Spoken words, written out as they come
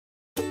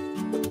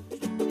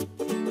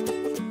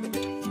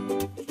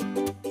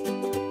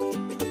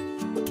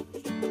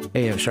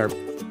Hey, F Sharp,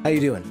 how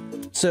you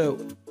doing? So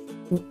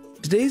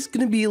today's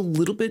going to be a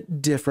little bit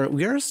different.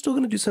 We are still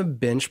going to do some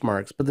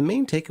benchmarks, but the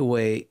main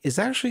takeaway is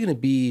actually going to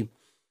be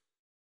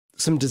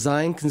some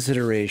design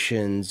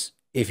considerations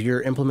if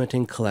you're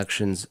implementing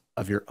collections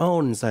of your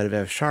own inside of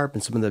F Sharp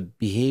and some of the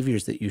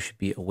behaviors that you should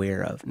be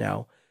aware of.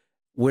 Now,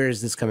 where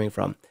is this coming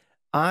from?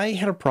 I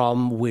had a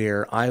problem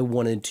where I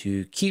wanted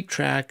to keep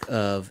track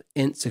of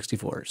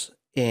int64s.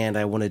 And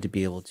I wanted to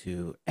be able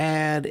to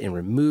add and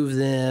remove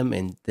them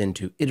and then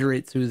to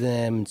iterate through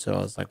them. And so I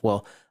was like,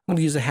 well, I'm going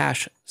to use a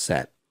hash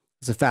set.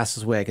 It's the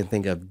fastest way I can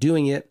think of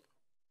doing it.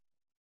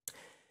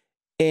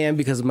 And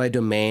because of my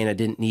domain, I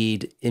didn't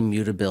need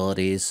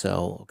immutability.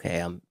 So, okay,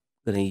 I'm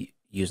going to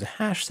use a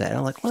hash set. And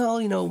I'm like,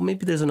 well,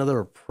 maybe there's another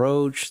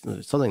approach,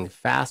 something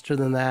faster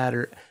than that.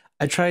 Or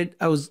I tried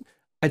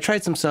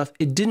some stuff.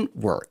 It didn't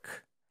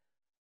work.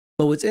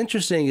 But what's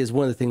interesting is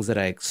one of the things that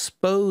I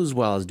exposed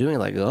while I was doing,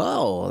 like,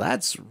 oh,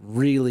 that's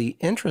really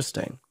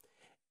interesting.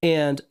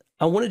 And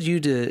I wanted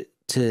you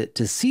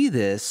to see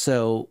this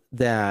so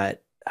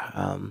that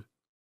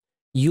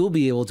you'll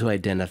be able to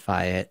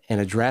identify it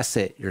and address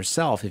it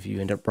yourself if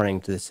you end up running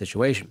into this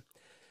situation.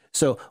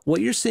 So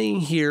what you're seeing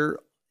here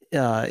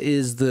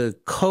is the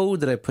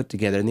code that I put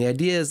together. And the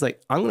idea is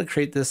like, I'm going to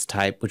create this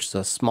type, which is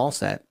a small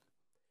set,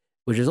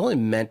 which is only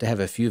meant to have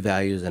a few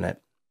values in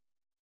it.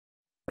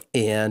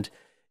 And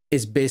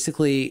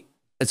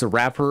it's a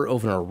wrapper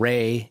of an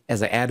array.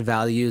 As I add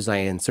values, I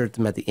insert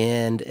them at the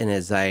end. And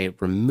as I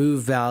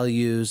remove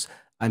values,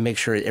 I make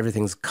sure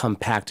everything's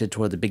compacted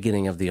toward the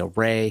beginning of the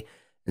array.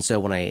 And so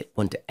when I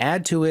want to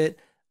add to it,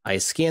 I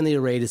scan the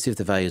array to see if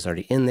the value is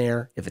already in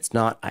there. If it's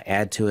not, I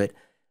add to it.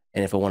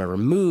 And if I want to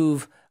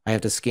remove, I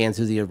have to scan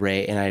through the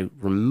array and I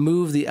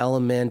remove the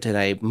element and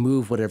I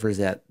move whatever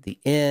is at the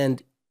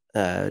end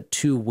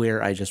to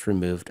where I just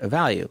removed a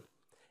value.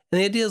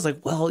 And the idea is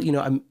like, well,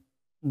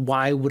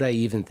 why would I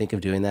even think of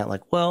doing that?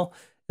 Like, well,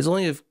 there's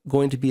only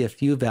going to be a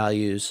few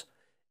values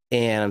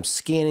and I'm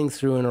scanning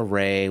through an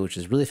array, which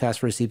is really fast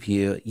for a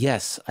CPU.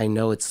 Yes, I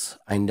know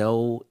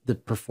the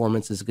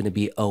performance is going to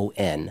be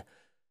ON,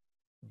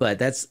 but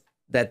that's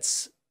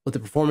what the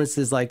performance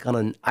is like on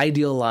an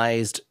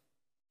idealized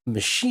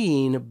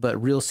machine,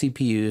 but real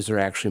CPUs are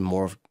actually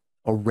more of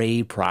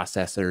array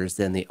processors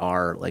than they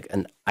are like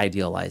an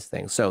idealized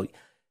thing. So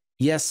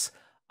yes,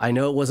 I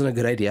know it wasn't a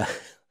good idea.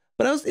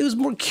 But it was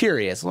more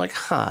curious. I'm like,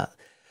 huh.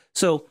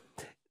 So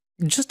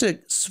just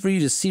for you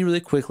to see really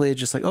quickly,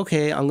 just like,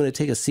 okay, I'm going to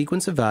take a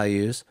sequence of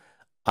values.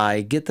 I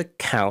get the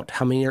count,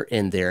 how many are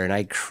in there, and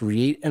I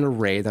create an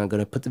array that I'm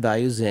going to put the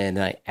values in,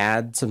 and I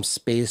add some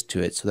space to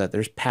it so that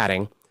there's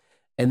padding,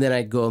 and then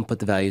I go and put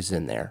the values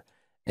in there.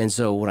 And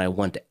so when I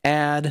want to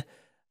add,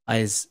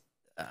 I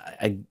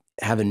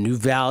have a new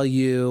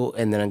value,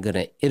 and then I'm going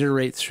to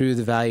iterate through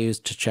the values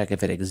to check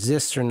if it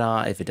exists or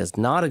not. If it does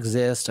not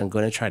exist, I'm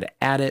going to try to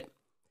add it.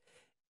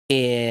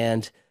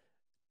 And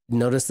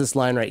notice this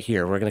line right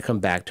here. We're going to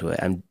come back to it.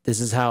 This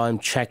is how I'm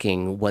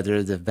checking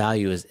whether the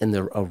value is in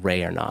the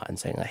array or not and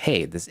saying,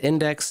 hey, this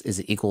index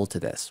is equal to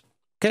this.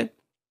 Okay.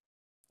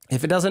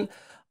 If it doesn't,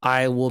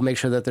 I will make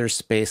sure that there's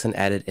space and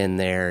add it in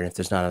there. And if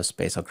there's not enough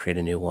space, I'll create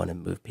a new one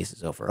and move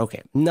pieces over.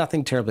 Okay.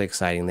 Nothing terribly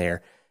exciting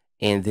there.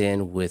 And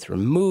then with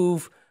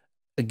remove,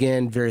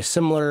 again, very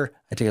similar.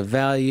 I take a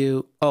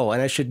value. Oh,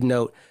 and I should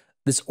note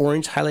this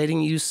orange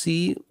highlighting you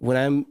see when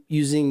I'm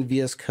using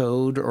VS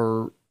Code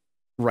or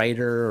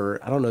Writer, or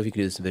I don't know if you can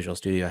do this in Visual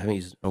Studio. I haven't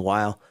used it in a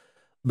while,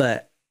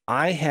 but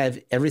I have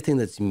everything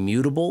that's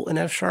mutable in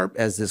F Sharp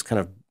as this kind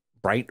of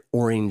bright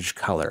orange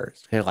color.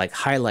 It's kind of like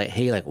highlight,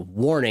 hey, like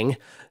warning,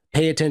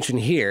 pay attention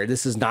here.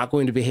 This is not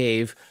going to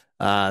behave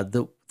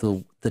the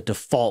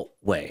default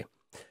way.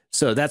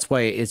 So that's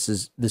why this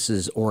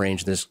is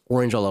orange. There's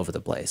orange all over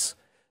the place.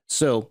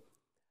 So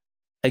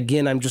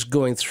again, I'm just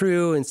going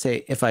through and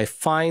say, if I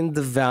find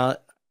the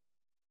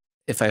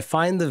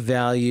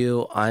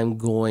value, I'm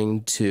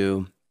going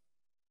to,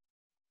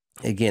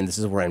 again, this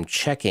is where I'm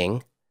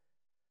checking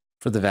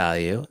for the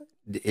value.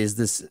 Is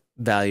this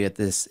value at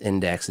this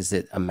index, is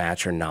it a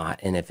match or not?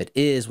 And if it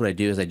is, what I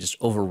do is I just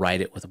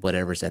overwrite it with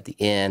whatever's at the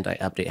end. I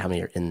update how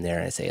many are in there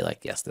and I say like,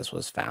 yes, this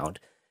was found.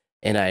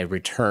 And I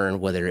return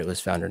whether it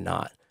was found or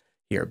not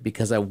here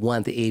because I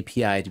want the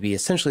API to be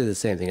essentially the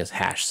same thing as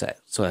hash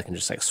set. So I can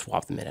just like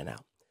swap them in and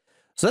out.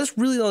 So that's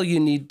really all you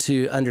need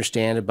to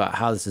understand about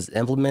how this is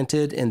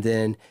implemented. And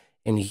then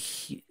I'm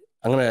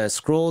going to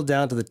scroll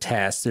down to the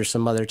test. There's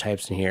some other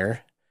types in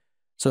here.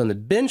 So in the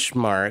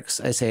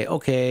benchmarks, I say,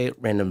 okay,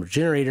 random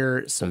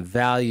generator, some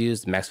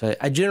values, the max value.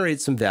 I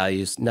generate some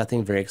values,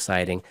 nothing very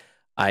exciting.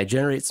 I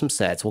generate some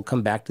sets. We'll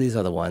come back to these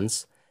other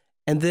ones.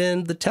 And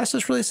then the test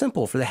is really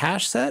simple. For the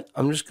hash set,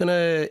 I'm just going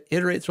to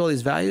iterate through all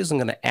these values. I'm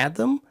going to add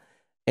them.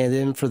 And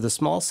then for the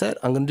small set,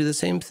 I'm going to do the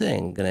same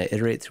thing. I'm going to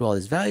iterate through all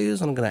these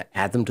values, and I'm going to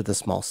add them to the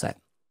small set.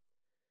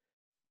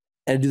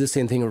 And do the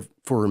same thing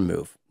for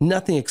remove.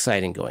 Nothing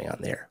exciting going on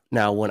there.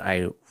 Now, when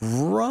I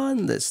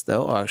run this,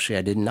 though, actually,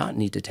 I did not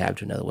need to tab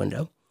to another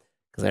window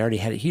because I already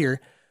had it here.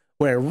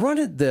 When I run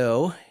it,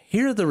 though,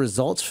 here are the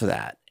results for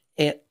that.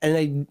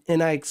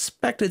 and I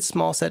expected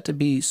small set to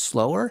be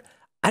slower.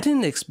 I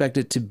didn't expect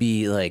it to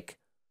be like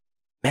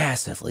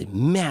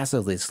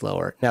massively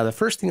slower. Now the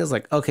first thing is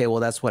like, okay, well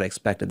that's what I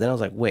expected. Then I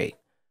was like, wait,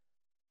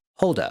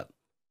 hold up,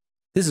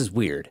 this is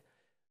weird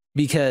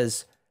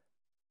because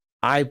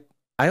I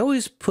I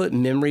always put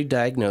memory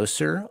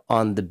diagnoser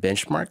on the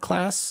benchmark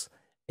class,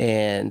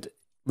 and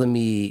let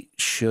me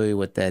show you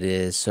what that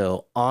is.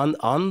 So on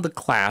the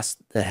class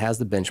that has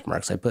the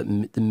benchmarks, I put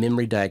the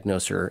memory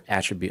diagnoser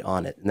attribute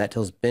on it, and that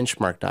tells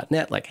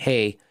benchmark.net like,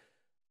 hey,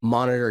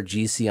 monitor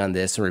GC on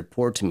this and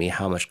report to me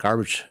how much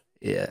garbage,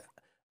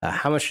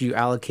 how much are you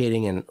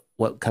allocating, and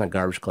what kind of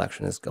garbage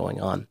collection is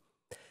going on.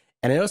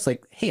 And I was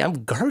like, hey,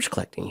 I'm garbage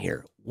collecting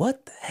here.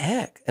 What the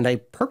heck? And I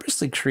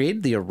purposely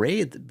created the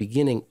array at the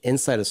beginning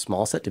inside a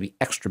small set to be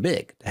extra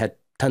big. It had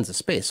tons of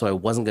space, so I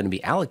wasn't going to be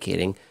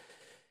allocating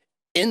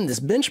in this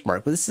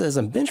benchmark. But this says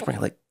I'm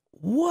benchmarking. Like,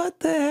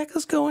 what the heck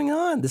is going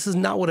on? This is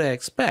not what I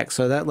expect.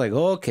 So that like,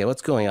 okay,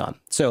 what's going on?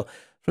 So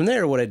from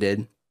there, what I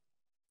did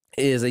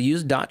is I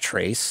used dot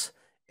trace.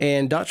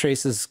 And dot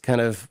trace is kind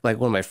of like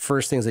one of my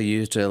first things I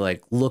use to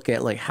like look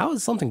at like, how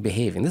is something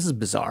behaving? This is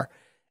bizarre.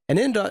 And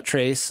in dot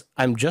trace,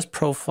 I'm just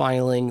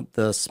profiling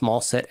the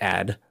small set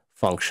add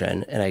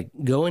function. And I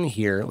go in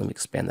here, let me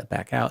expand that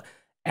back out,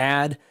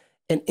 add.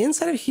 And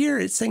inside of here,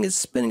 it's saying it's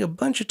spending a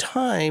bunch of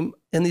time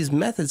in these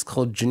methods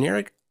called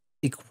generic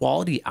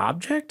equality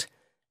object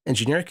and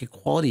generic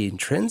equality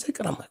intrinsic.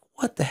 And I'm like,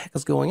 what the heck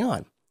is going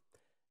on?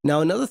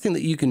 Now, another thing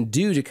that you can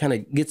do to kind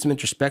of get some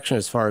introspection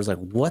as far as like,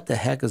 what the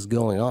heck is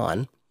going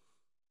on?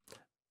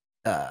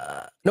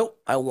 Nope,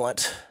 I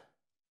want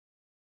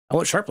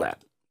SharpLab.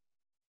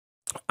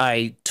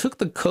 I took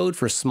the code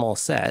for small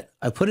set,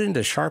 I put it into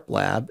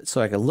SharpLab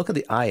so I could look at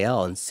the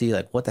IL and see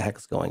like what the heck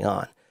is going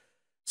on.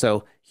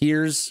 So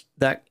here's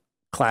that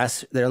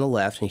class there on the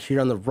left, and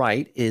here on the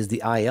right is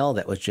the IL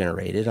that was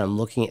generated. I'm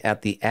looking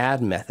at the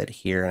add method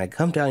here, and I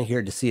come down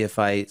here to see if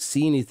I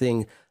see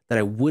anything that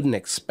I wouldn't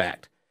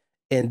expect.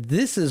 And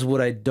this is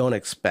what I don't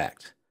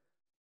expect.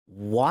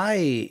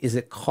 Why is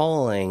it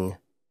calling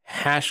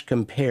hash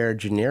compare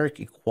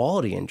generic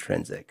equality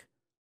intrinsic?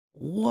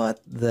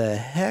 What the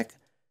heck?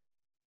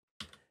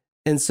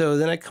 And so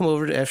then I come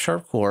over to F#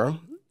 core,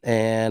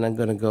 and I'm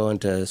going to go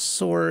into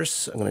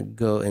source. I'm going to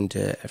go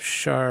into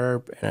F#,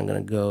 and I'm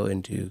going to go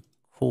into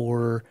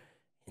core.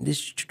 And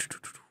this,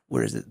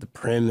 where is it? The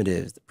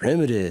primitives. The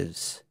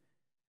primitives.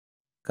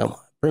 Come on,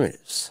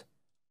 primitives.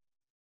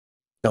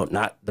 No,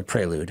 not the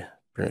prelude.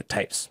 Primitive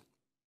types.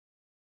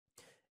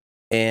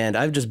 And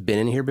I've just been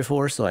in here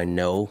before, so I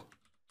know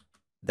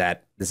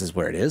that this is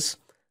where it is.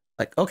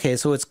 Like, okay,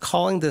 so it's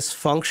calling this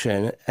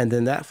function, and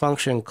then that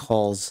function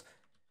calls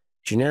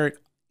generic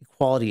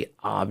equality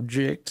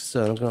object.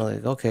 So I'm going to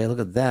like, okay,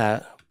 look at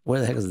that. Where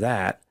the heck is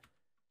that?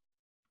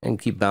 And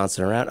keep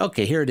bouncing around.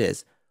 Okay, here it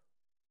is.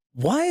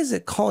 Why is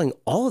it calling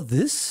all of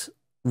this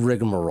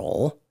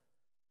rigmarole?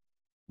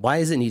 Why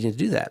is it needing to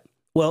do that?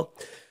 Well,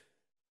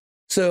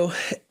 so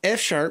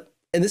F#,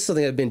 and this is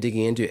something I've been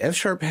digging into.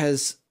 F#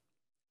 has,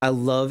 I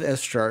love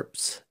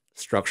F#'s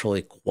structural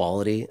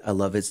equality. I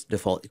love its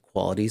default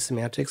equality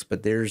semantics,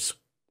 but there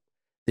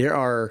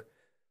are,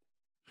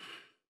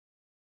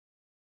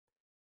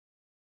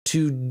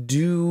 to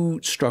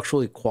do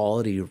structural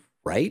equality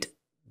right,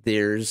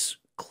 there's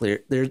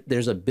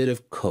a bit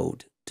of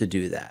code to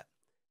do that.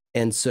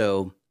 And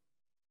so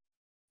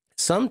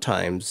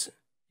sometimes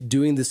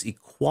doing this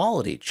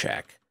equality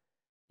check,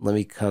 let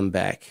me come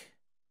back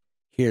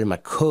here to my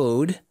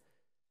code.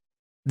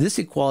 This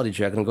equality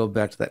check, I'm going to go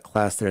back to that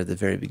class there at the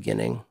very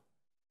beginning.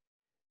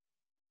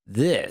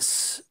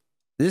 This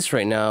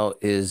right now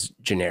is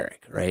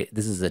generic, right?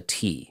 This is a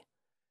T.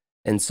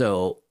 And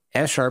so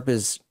F#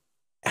 is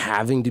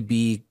having to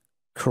be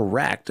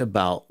correct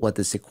about what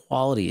this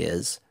equality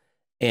is.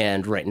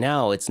 And right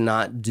now it's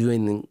not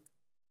doing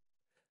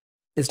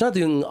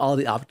all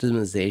the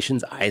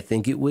optimizations I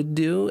think it would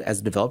do as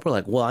a developer.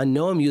 Like, well, I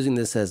know I'm using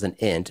this as an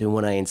int, and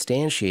when I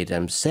instantiate it,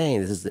 I'm saying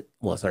this is,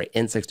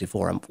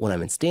 int64. When I'm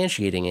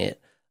instantiating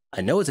it,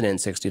 I know it's an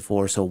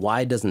int64, so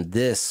why doesn't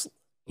this,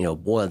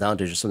 boil down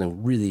to just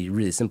something really,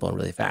 really simple and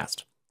really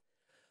fast?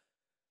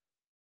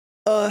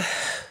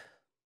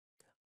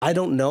 I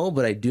don't know,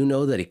 but I do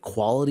know that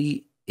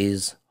equality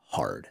is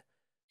hard.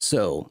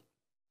 So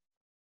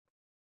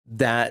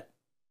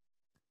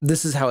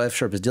this is how F#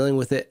 is dealing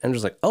with it. I'm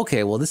just like,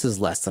 okay, well, this is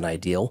less than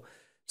ideal.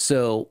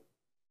 So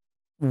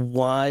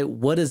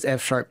what does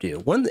F# do?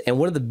 One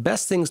of the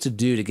best things to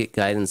do to get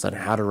guidance on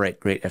how to write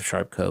great F#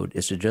 code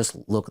is to just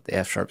look at the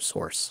F#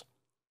 source.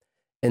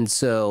 And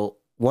so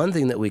one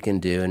thing that we can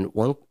do, and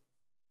one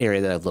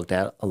area that I've looked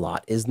at a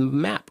lot, is the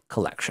map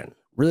collection.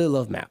 Really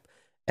love map.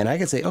 And I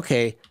can say,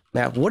 okay,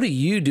 map, what are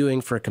you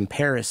doing for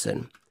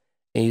comparison?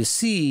 And you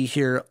see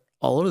here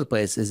all over the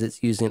place is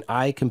it's using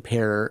I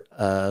compare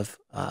of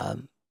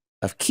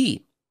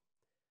key.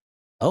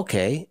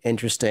 Okay,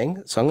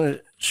 interesting. So I'm going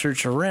to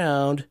search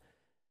around.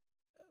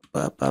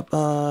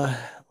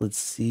 Let's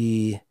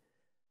see.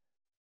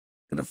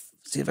 I'm going to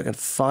see if I can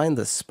find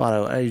the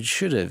spot. I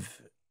should have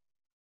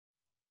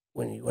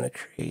when you want to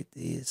create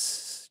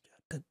these,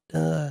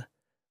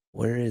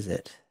 where is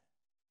it?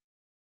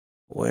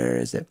 Where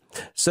is it?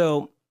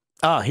 So,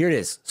 here it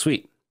is.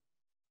 Sweet.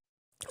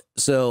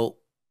 So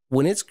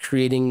when it's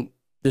creating,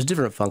 there's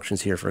different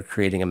functions here for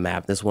creating a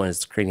map. This one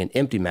is creating an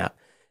empty map.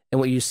 And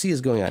what you see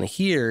is going on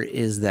here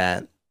is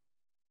that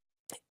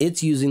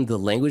it's using the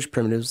language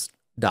primitives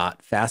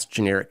dot fast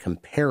generic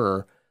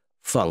comparer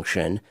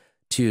function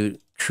to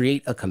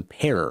create a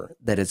comparer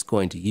that it's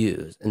going to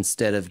use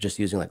instead of just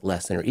using like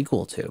less than or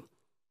equal to.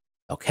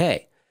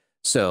 Okay,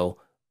 so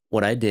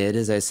what I did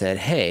is I said,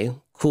 hey,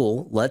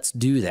 cool, let's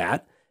do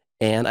that.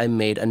 And I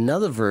made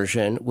another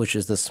version, which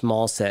is the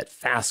small set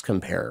fast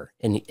comparer.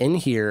 And in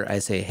here, I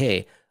say,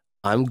 hey,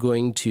 I'm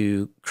going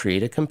to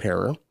create a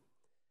comparer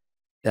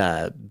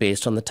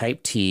based on the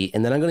type T,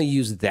 and then I'm going to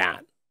use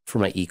that for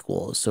my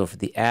equals. So for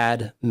the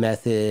add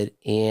method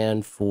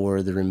and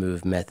for the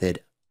remove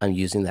method, I'm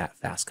using that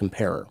fast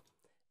comparer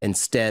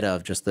instead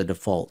of just the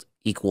default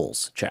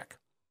equals check.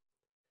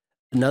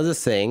 Another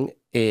thing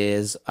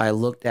is I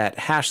looked at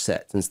hash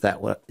set, since that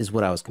is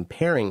what I was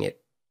comparing it.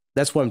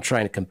 That's what I'm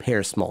trying to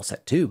compare small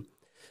set to.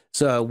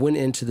 So I went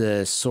into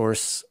the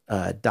source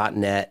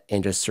 .NET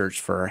and just searched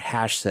for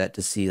hash set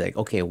to see like,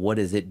 okay, what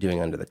is it doing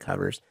under the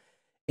covers?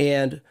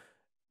 And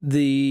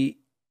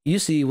you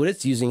see what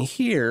it's using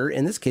here,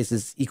 in this case,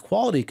 is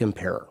equality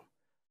comparer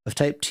of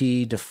type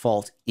T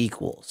default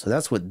equals. So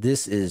that's what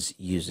this is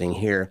using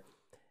here.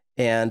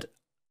 And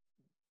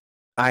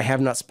I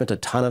have not spent a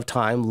ton of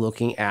time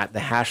looking at the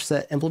hash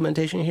set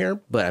implementation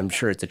here, but I'm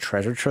sure it's a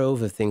treasure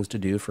trove of things to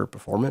do for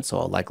performance. So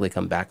I'll likely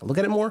come back and look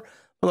at it more.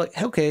 I'm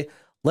like, okay,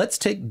 let's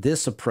take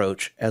this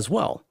approach as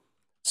well.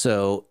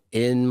 So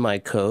in my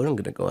code, I'm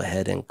going to go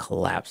ahead and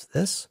collapse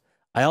this.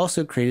 I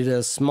also created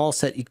a small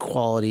set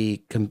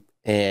equality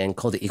and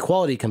called it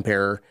equality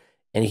comparer.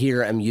 And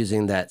here I'm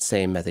using that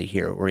same method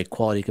here, where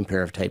equality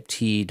comparer of type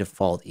T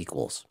default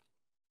equals.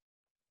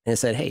 And I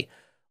said, hey,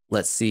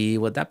 let's see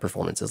what that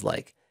performance is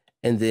like.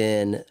 And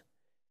then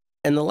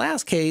in the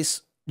last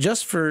case,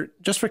 just for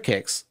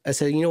kicks, I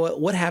said, you know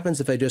what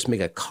happens if I just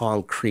make a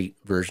concrete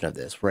version of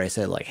this, where I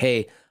said like,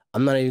 hey,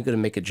 I'm not even going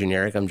to make it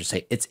generic. I'm just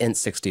saying it's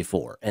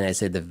int64. And I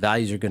said the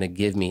values you're going to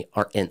give me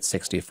are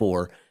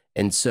int64.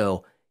 And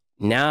so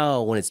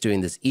now when it's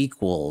doing this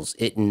equals,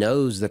 it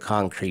knows the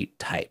concrete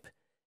type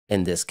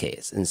in this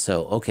case. And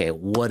so, okay,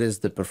 what is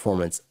the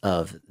performance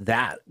of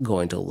that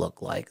going to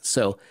look like?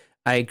 So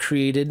I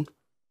created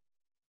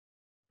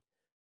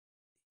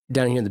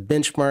down here in the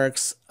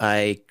benchmarks,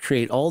 I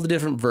create all the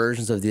different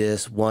versions of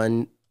this.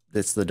 One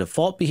that's the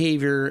default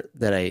behavior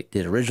that I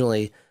did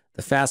originally,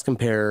 the fast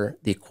compare,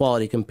 the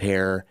equality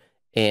compare,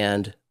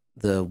 and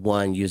the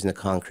one using the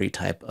concrete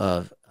type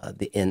of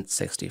the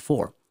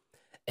int64.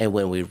 And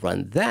when we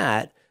run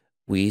that,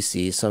 we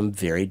see some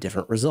very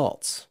different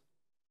results.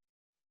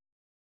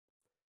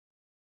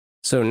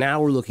 So now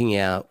we're looking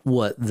at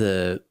what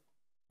the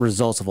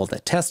results of all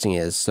that testing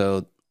is.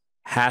 So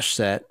hash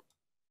set,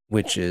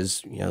 which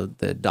is, you know,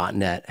 the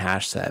 .NET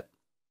hash set,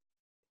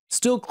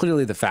 still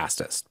clearly the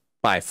fastest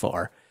by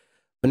far.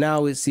 But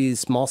now we see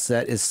small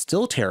set is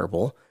still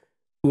terrible.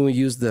 When we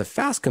use the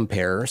fast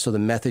comparer, so the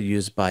method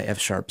used by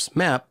F#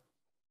 map,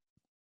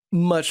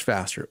 much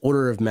faster,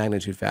 order of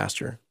magnitude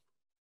faster.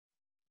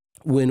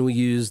 When we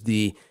use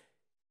the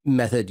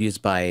method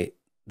used by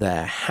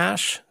the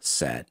hash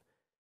set,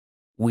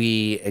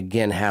 we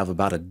again have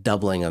about a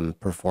doubling of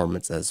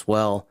performance as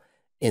well.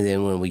 And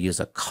then when we use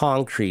a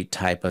concrete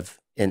type of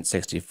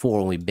int64,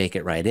 when we bake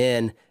it right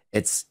in,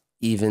 it's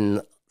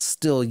even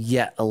still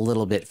yet a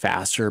little bit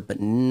faster,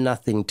 but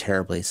nothing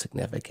terribly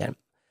significant.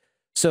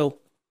 So,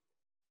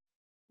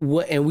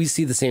 and we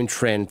see the same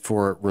trend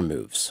for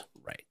removes,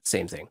 right?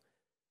 Same thing.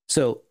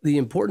 So the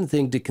important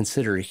thing to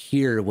consider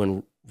here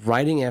when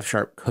writing F#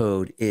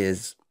 code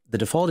is the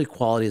default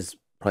equality is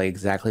probably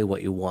exactly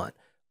what you want.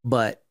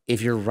 But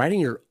if you're writing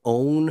your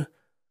own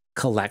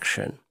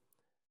collection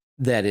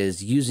that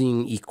is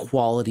using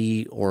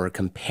equality or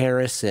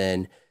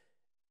comparison,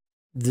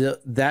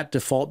 that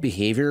default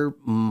behavior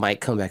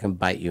might come back and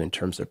bite you in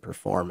terms of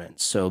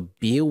performance. So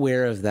be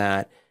aware of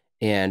that.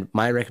 And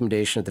my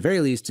recommendation at the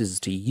very least is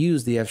to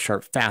use the F#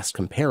 fast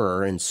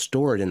comparer and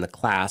store it in the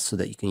class so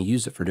that you can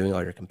use it for doing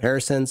all your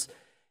comparisons.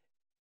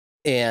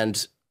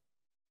 And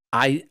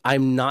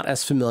I'm not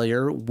as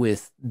familiar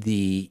with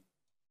the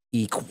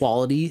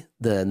equality,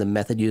 the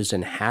method used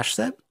in hash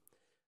set.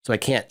 So I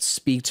can't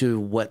speak to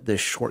what the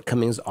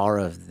shortcomings are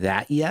of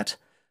that yet,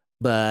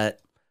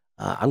 but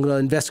I'm going to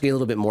investigate a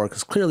little bit more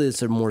because clearly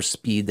there's more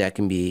speed that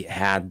can be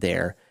had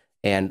there.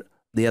 And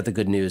the other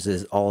good news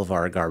is all of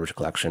our garbage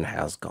collection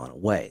has gone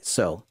away.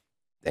 So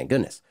thank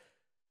goodness.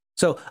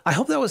 So I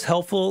hope that was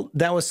helpful.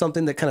 That was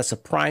something that kind of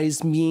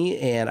surprised me,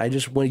 and I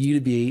just wanted you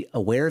to be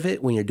aware of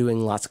it when you're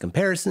doing lots of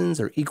comparisons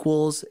or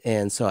equals.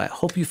 And so I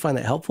hope you find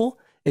that helpful.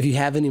 If you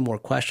have any more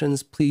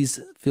questions, please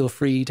feel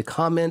free to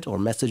comment or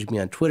message me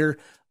on Twitter.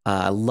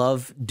 I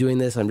love doing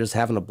this. I'm just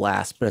having a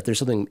blast. But if there's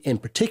something in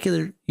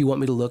particular you want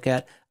me to look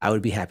at, I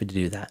would be happy to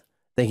do that.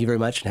 Thank you very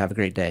much and have a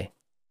great day.